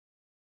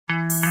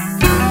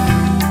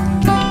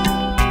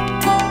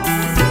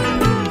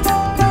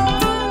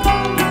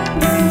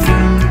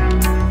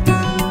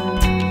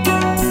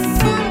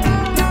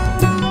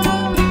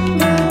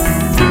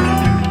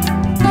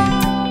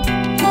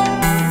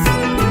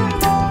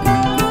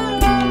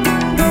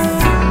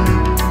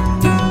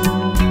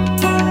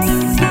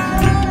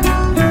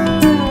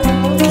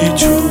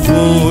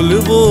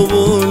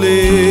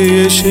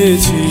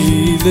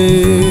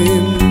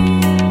এসেছিলেন,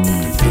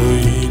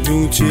 ওই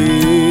নুচে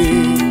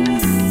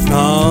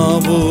না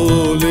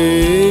বলে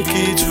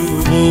কিছু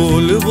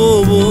বলবো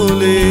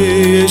বলে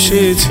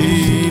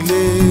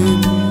এসেছিলেন,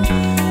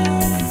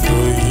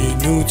 ওই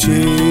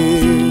নুচে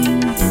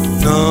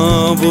না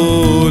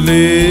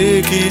বলে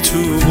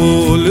কিছু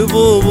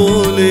বলবো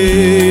বলে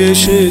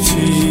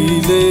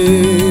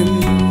এসেছিলেন।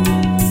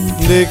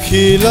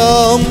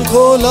 দেখিলাম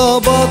খোলা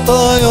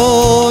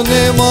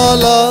বাতায়নে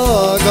মালা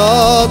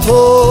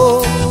গাথো,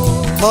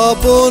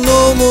 আপন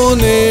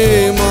মনে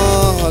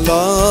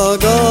মালা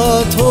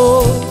গাথো,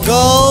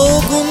 গাও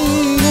গুন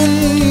গুন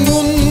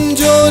গুন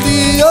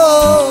জরিয়া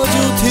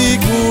জুথি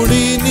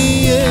কুড়ি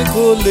নিয়ে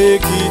কোলে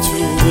কিছু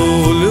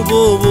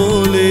বলবো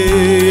বলে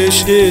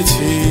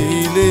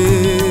এসেছিলেন।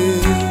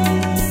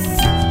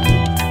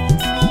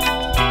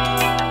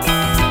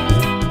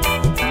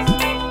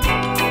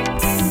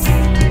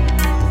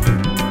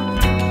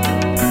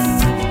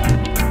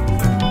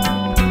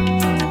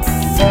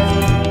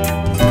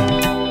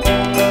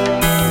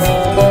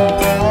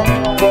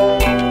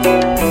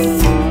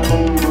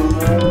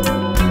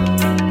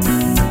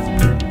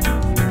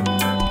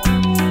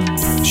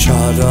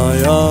 সারা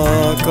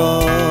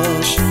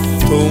আকাশ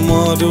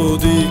তোমার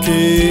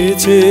দিকে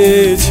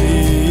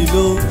চেয়েছিল,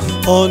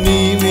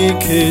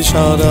 অনিমেষে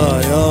সারা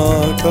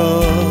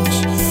আকাশ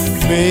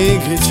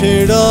মেঘ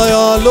ছেড়ায়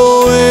আলো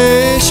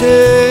এসে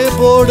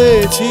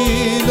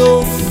পড়েছিল,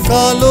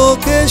 কালো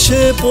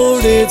কেশে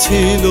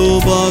পড়েছিল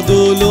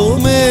বাদল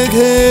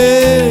মেঘে,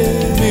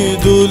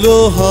 মৃদুল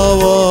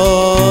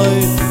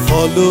হাওয়ায়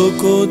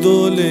ফলক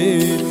দোলে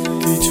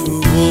কিছু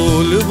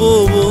বলবো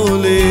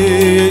বলে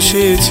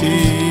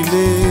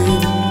এসেছিলেন,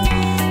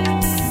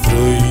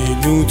 ওই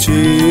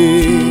নুচে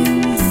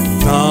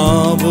না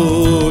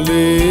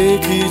বলে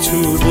কিছু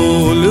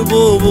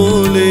বলবো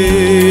বলে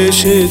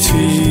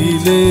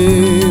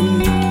এসেছিলেন।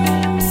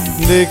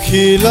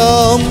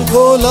 দেখিলাম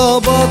খোলা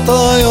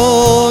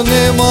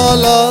বাতায়নে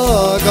মালা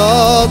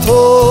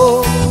গাথো,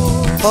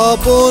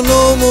 আপন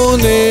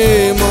মনে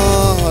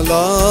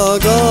মালা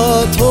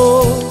গাথো,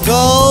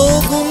 গাও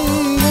গুন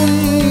গুন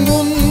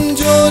গুন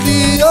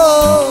জরিয়া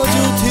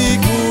জুথি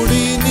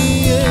কুড়ি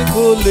নিয়ে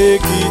কোলে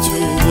কিছু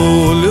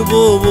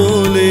বলবো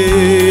বলে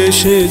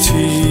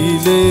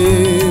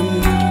এসেছিলেন,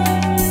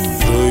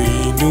 ওই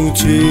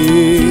নুচে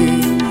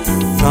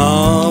না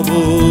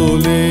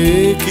বলে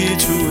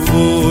কিছু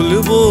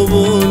বলবো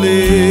বলে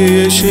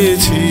এসেছিলেন।